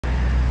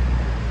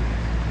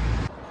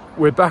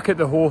We're back at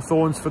the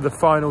Hawthorns for the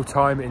final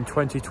time in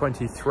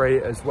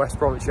 2023 as West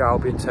Bromwich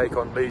Albion take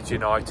on Leeds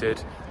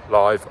United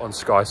live on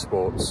Sky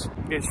Sports.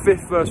 It's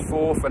 5th versus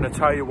 4th, and I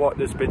tell you what,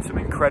 there's been some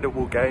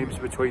incredible games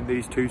between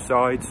these two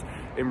sides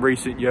in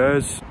recent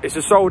years. It's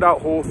a sold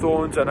out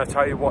Hawthorns, and I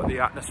tell you what, the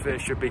atmosphere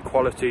should be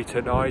quality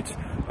tonight.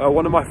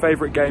 One of my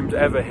favourite games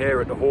ever here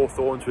at the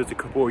Hawthorns was a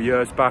couple of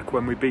years back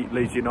when we beat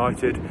Leeds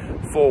United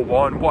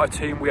 4-1. What a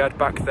team we had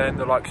back then,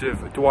 the likes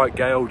of Dwight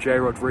Gale, Jay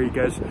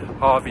Rodriguez,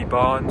 Harvey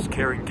Barnes,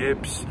 Kieran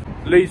Gibbs.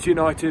 Leeds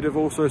United have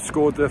also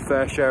scored their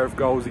fair share of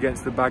goals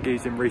against the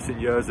Baggies in recent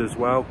years as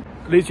well.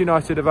 Leeds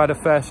United have had a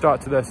fair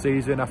start to their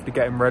season after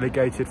getting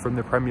relegated from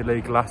the Premier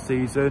League last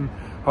season.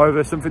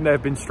 However, something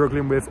they've been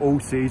struggling with all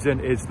season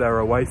is their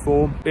away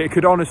form. It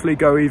could honestly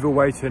go either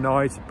way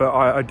tonight, but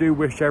I do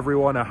wish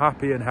everyone a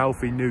happy and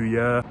healthy new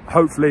year.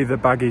 Hopefully the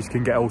Baggies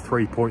can get all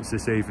 3 points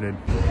this evening.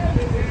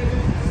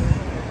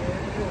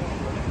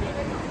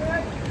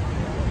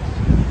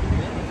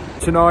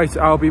 Tonight,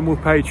 Albion will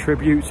pay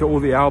tribute to all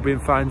the Albion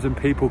fans and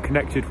people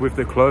connected with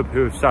the club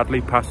who have sadly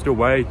passed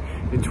away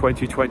in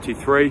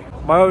 2023.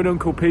 My own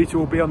Uncle Peter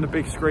will be on the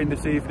big screen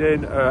this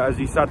evening as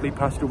he sadly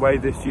passed away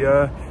this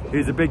year.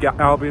 He's a big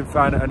Albion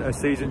fan and a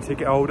season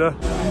ticket holder.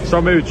 So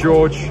I'm here with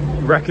George,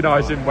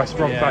 recognising West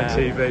Brom Fan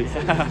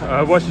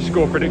TV. What's your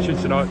score prediction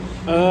tonight?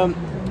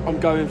 I'm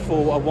going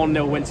for a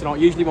 1-0 win tonight.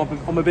 Usually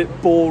I'm a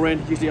bit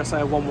boring. Usually I say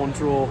a 1-1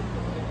 draw,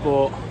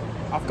 but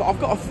I've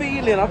got a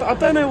feeling. I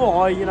don't know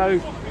why. You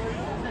know,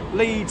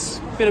 Leeds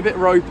been a bit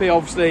ropey,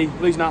 obviously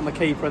losing out on the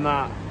keeper and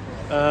that,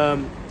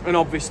 and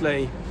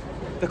obviously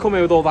they're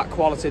coming with all that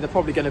quality. They're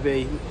probably going to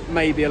be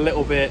maybe a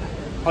little bit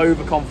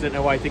overconfident in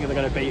a way, thinking they're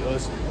going to beat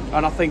us.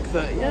 And I think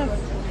that, yeah,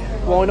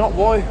 why not?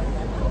 Why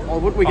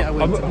would we get a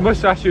win? I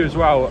must ask you as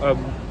well.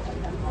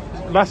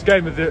 Last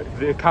game of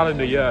the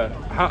calendar year.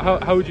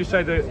 How would you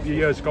say the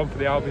year's gone for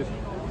the Albion?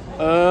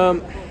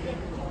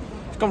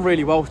 It's gone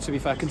really well, to be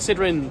fair,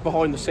 considering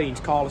behind the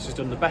scenes Carlos has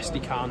done the best he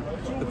can.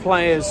 The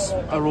players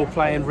are all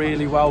playing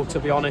really well, to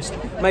be honest.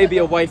 Maybe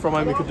away from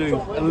home we could do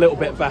a little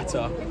bit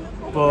better,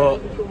 but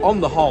on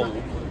the whole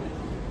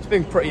it's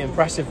been pretty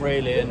impressive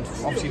really. And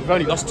obviously we've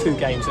only lost 2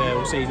 games here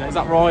all season, is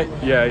that right?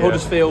 Yeah.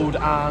 Huddersfield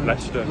and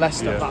Leicester,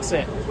 yeah. That's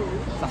it.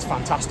 That's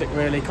fantastic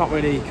really, can't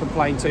really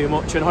complain too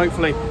much, and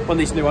hopefully when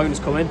these new owners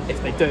come in, if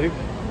they do,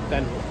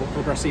 then we'll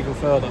progress even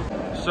further.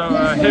 So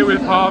here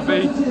with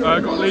Harvey,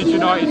 got Leeds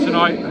United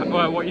tonight.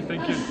 What are you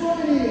thinking?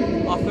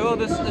 I feel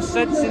there's a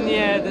sense in the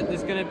air that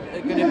there's going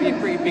to be a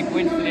pretty big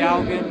win for the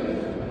Albion.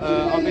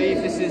 I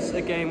believe this is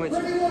a game where it's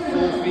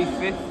 4th v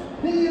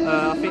 5th.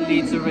 I think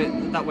Leeds are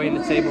that way in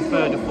the table,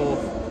 3rd or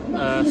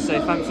 4th.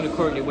 Southampton are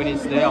currently winning,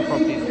 so they are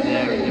probably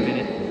there at the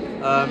minute.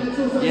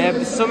 Yeah, but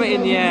there's something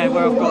in the air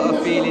where I've got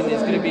a feeling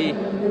it's going to be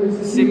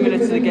similar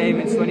to the game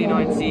in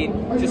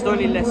 2019, just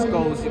only less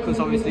goals because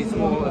obviously it's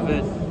more of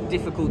a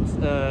difficult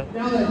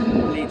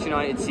Leeds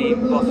United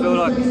team, but I feel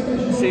like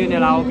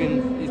 2-0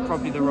 Albion is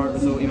probably the right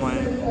result in my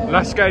own.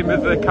 Last game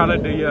of the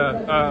calendar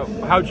year,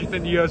 how do you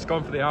think the year's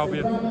gone for the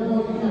Albion?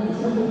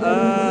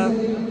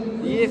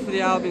 The year for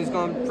the Albion's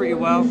gone pretty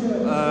well.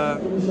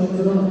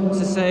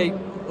 To say,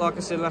 like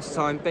I said last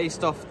time,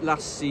 based off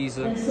last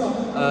season, it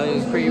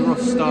was a pretty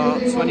rough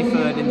start,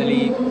 23rd in the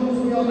league,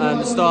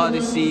 and the start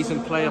of this season,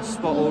 playoff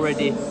spot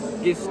already,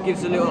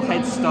 gives a little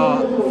head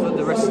start for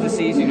the rest of the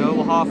season. You know,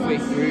 we're halfway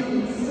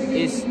through.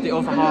 Is the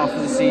other half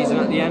of the season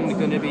at the end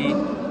going to be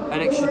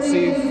an extra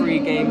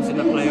 2-3 games in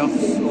the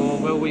playoffs,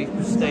 or will we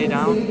stay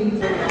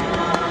down?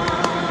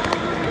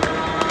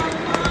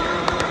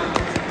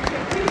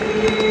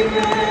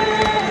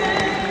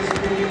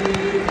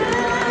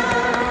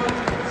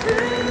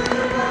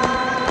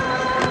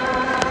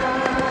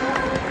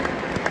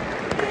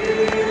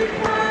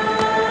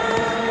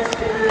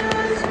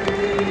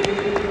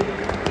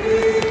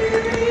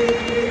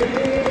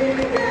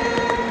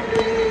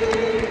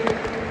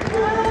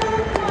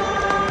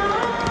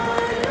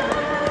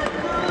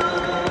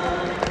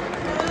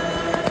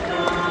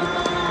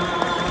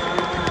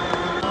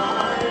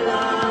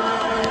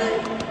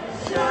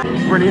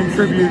 Brilliant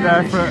tribute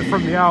there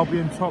from the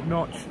Albion, top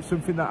notch,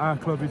 something that our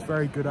club is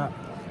very good at,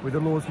 with the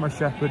Lords My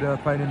Shepherd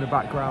playing in the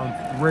background.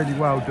 Really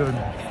well done.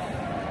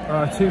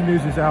 Team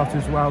news is out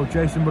as well.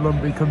 Jason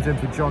Malumbi comes in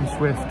for John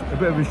Swift. A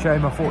bit of a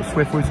shame, I thought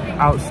Swift was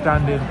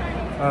outstanding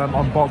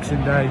on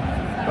Boxing Day,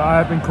 but I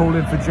have been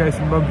calling for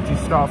Jason Malumbi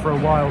to start for a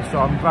while, so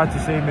I'm glad to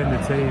see him in the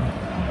team.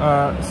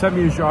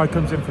 Semi Ujai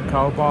comes in for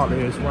Carl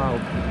Bartley as well.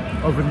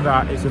 Other than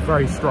that, it's a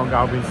very strong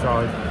Albion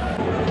side.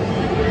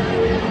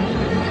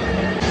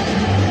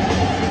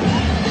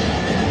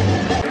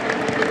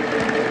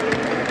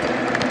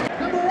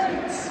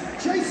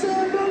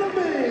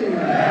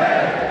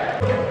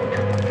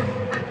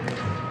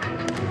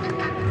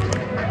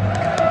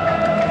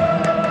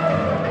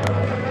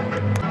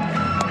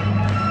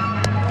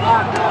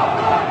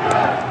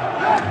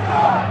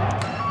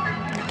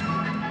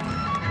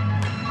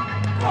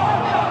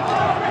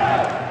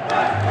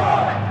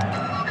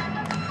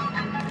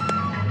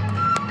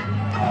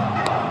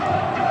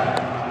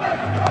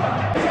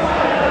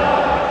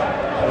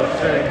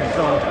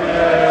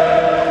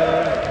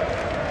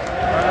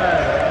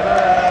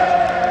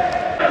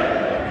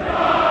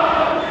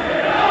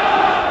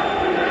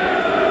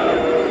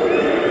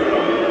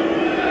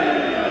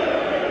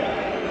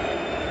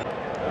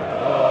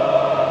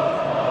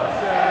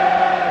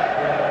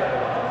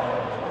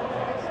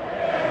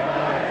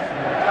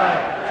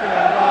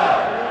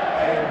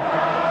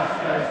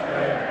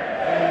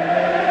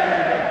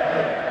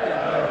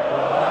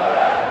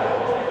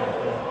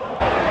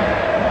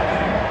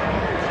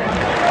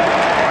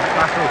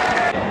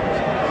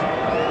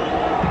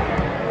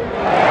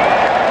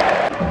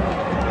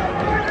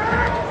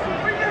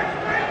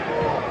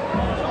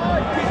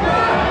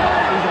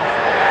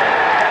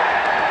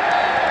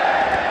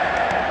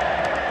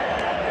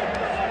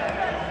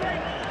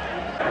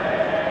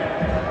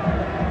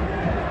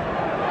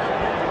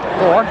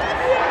 Go on.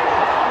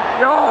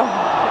 Yo!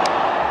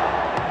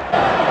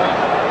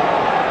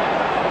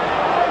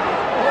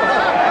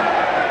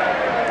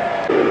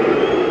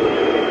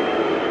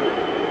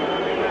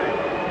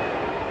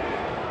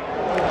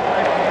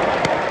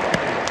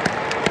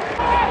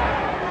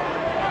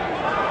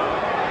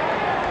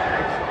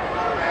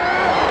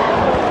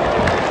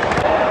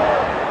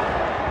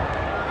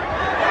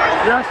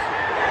 Yes!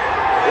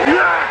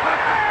 Yes!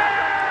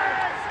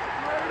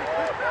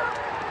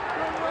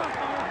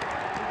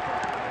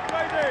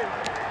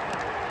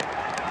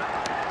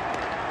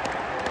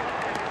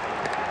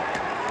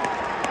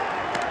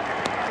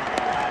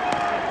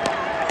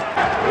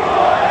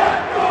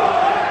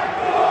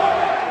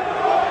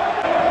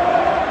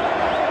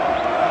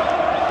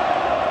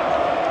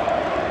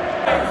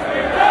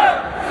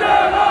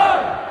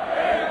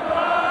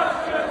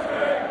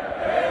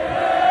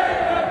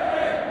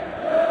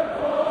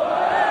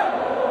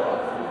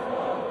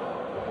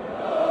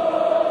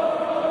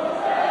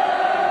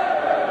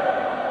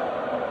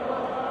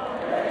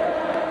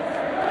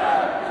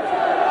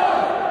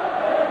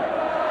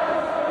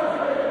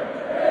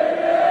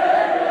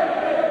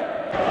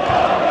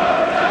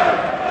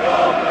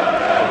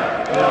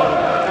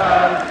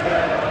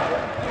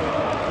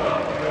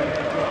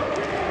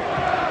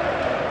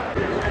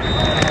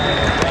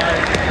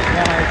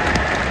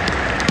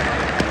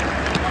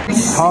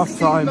 Half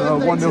time,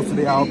 1-0 to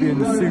the Albion.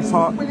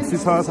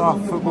 Superb half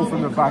football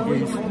from the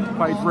Baggies.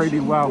 Played really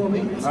well.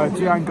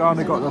 Gian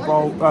Garner got the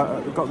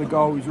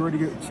goal. It was a really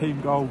good team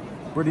goal.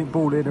 Brilliant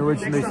ball in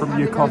originally from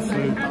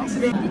Yukosu.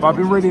 But I've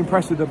been really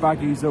impressed with the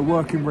Baggies. They're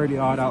working really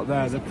hard out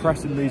there. They're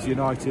pressing Leeds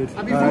United.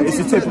 It's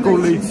a typical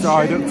Leeds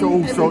side up to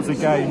all sorts of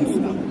games.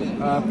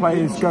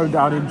 Players going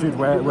down injured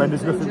when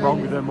there's nothing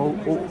wrong with them,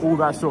 all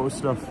that sort of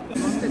stuff.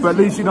 But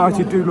Leeds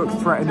United do look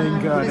threatening.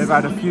 They've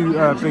had a few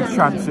big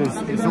chances.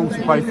 It's all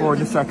to play for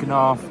in the second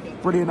half.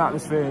 Brilliant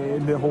atmosphere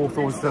in the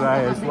Hawthorns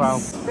today as well.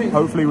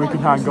 Hopefully we can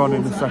hang on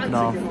in the second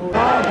half. Go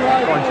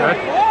on, Jed.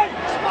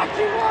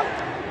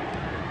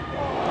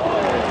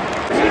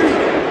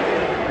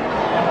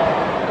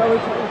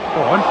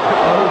 Go on.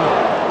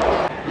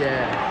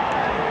 Yeah.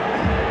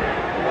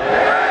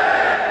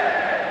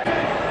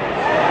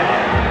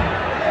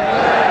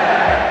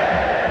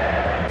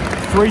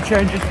 Three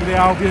changes for the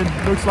Albion.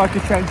 Looks like a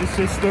change of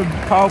system.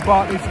 Kyle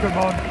Bartley's come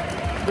on.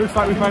 Looks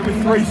like we've played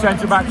with three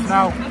centre-backs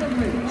now.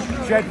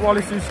 Jed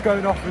Wallace is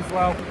going off as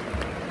well.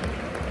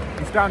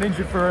 He's down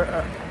injured for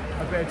a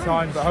bit of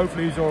time, but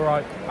hopefully he's all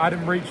right.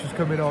 Adam Reach is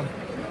coming on.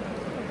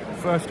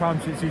 First time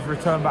since he's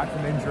returned back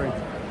from injury.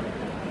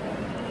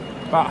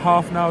 About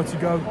half an hour to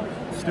go.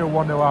 Still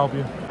 1-0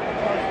 Albion.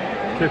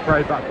 Kip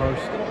Ray back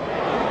post.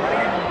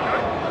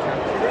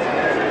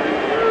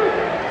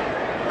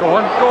 Go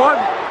on, go on!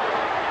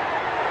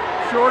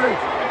 Surely.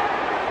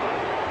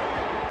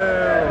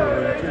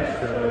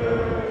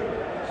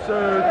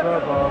 Super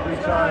Bobby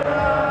China,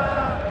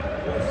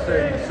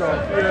 sing song,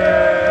 yeah.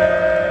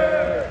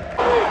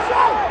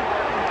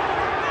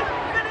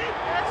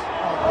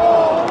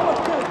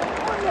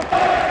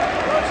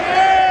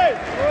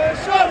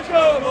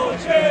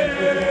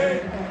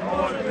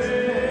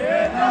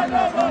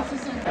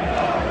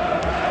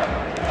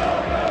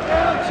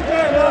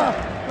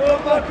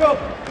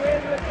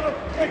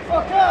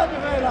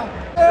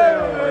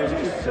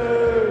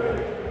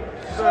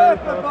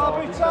 Super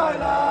Bobby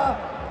Tyler,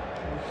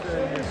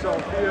 sing a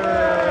song for you.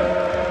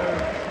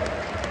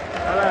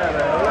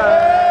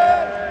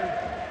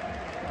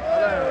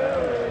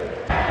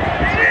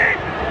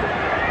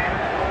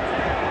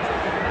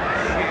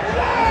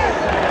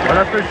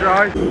 Well,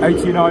 right.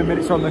 89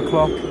 minutes on the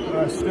clock.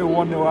 Still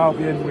 1-0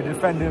 Albion. We're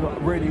defending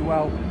really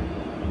well.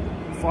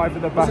 5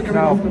 at the back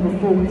now.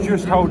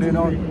 Just holding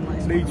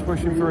on. Leeds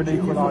pushing for an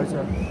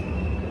equaliser.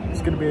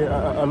 It's going to be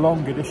a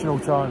long additional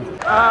time.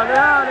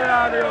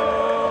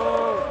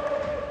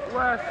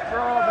 West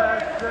Brom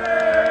FC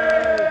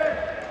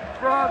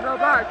from the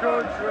back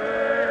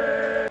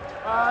country.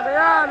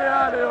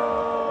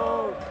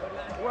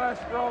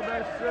 West Brom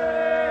FC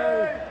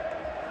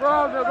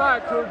from the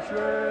back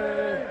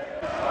country.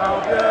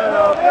 Albion,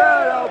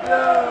 Albion,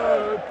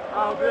 Albion,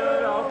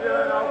 Albion,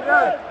 Albion,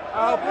 Albion,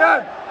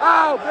 Albion,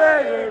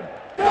 Albion.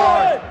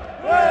 Good.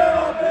 we're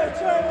on the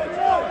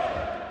territory.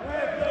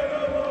 We're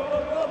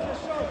on the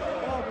show.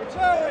 On the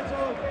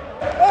territory.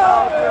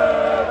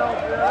 Albion,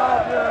 Albion,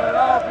 Albion,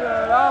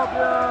 Albion,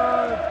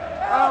 Albion,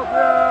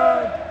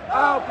 Albion,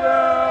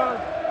 Albion,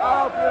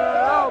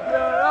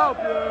 Albion,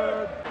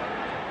 Albion.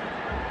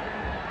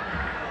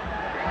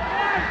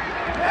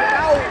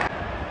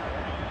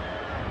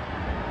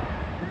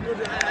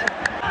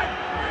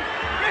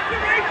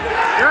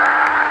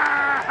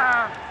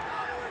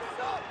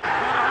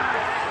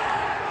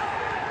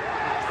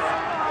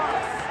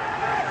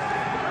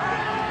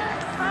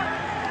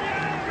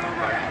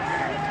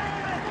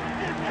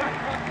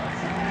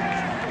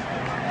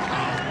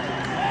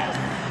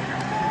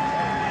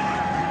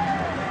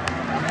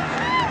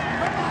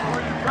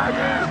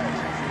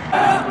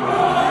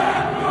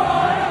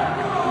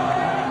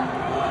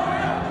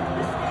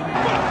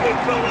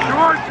 Come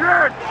on,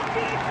 Jed!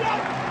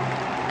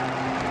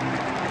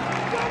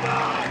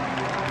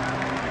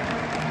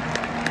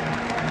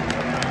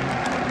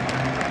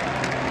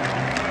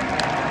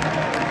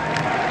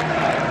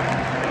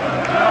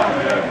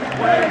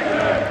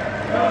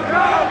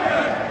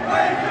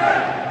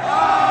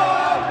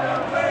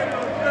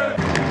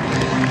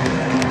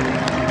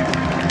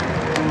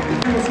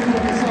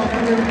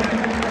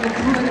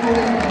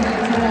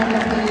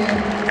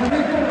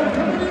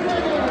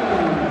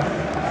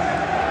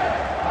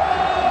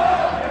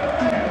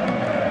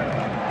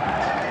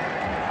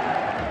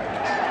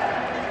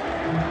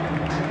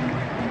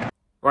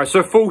 Right,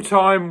 so full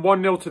time,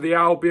 1-0 to the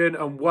Albion,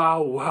 and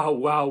wow,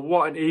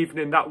 what an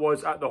evening that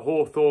was at the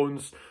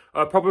Hawthorns.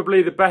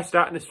 Probably the best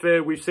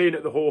atmosphere we've seen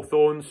at the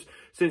Hawthorns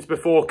since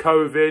before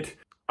COVID.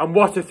 And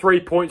what a 3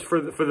 points for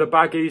the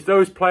Baggies.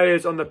 Those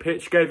players on the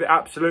pitch gave it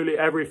absolutely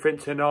everything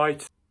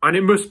tonight. And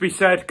it must be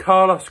said,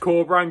 Carlos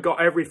Corberán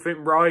got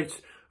everything right.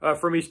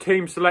 From his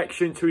team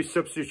selection to his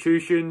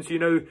substitutions, you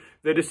know,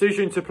 the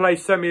decision to play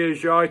Semi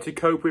Ajayi to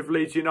cope with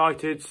Leeds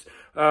United's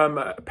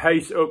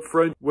pace up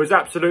front was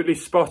absolutely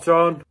spot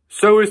on.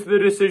 So is the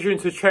decision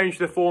to change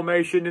the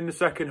formation in the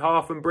second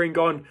half and bring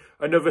on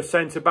another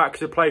centre-back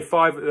to play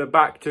 5 at the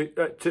back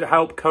to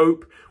help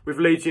cope with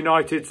Leeds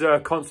United's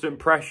constant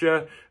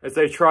pressure as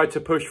they tried to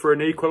push for an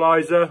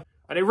equaliser.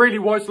 And it really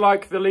was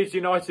like the Leeds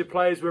United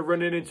players were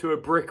running into a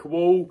brick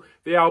wall.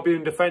 The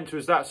Albion defence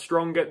was that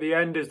strong at the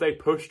end as they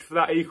pushed for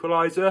that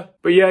equaliser.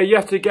 But yeah,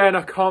 yet again,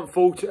 I can't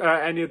fault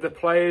any of the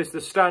players. The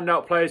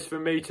standout players for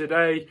me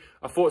today,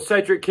 I thought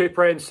Cedric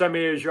Kipre and Semi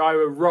Ajayi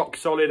were rock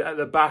solid at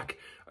the back.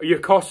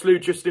 Yokoslu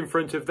just in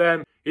front of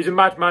them. He's a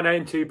madman,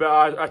 ain't he?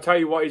 But I tell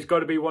you what, he's got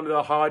to be one of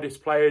the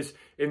hardest players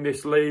in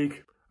this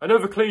league.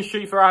 Another clean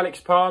sheet for Alex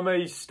Palmer.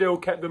 He's still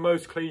kept the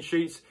most clean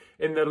sheets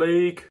in the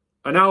league.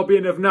 And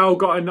Albion have now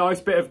got a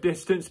nice bit of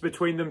distance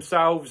between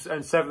themselves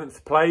and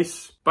 7th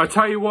place. But I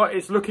tell you what,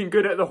 it's looking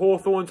good at the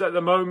Hawthorns at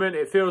the moment.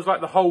 It feels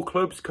like the whole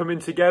club's coming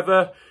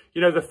together.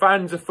 You know, the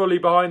fans are fully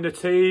behind the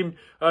team.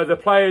 The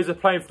players are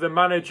playing for the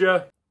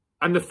manager.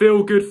 And the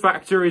feel-good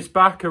factor is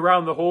back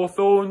around the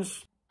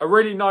Hawthorns. A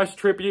really nice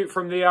tribute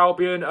from the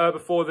Albion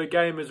before the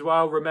game as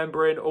well,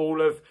 remembering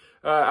all of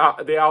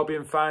the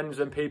Albion fans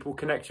and people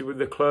connected with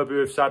the club who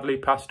have sadly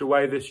passed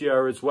away this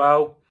year as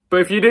well. But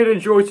if you did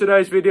enjoy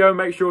today's video,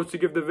 make sure to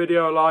give the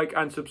video a like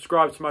and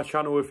subscribe to my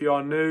channel if you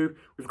are new.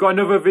 We've got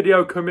another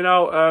video coming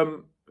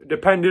out,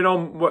 depending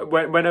on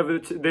whenever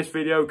this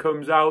video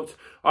comes out,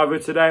 either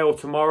today or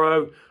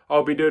tomorrow.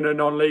 I'll be doing a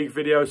non-league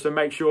video, so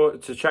make sure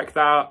to check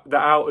that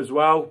out as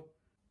well.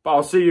 But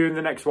I'll see you in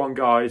the next one,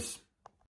 guys.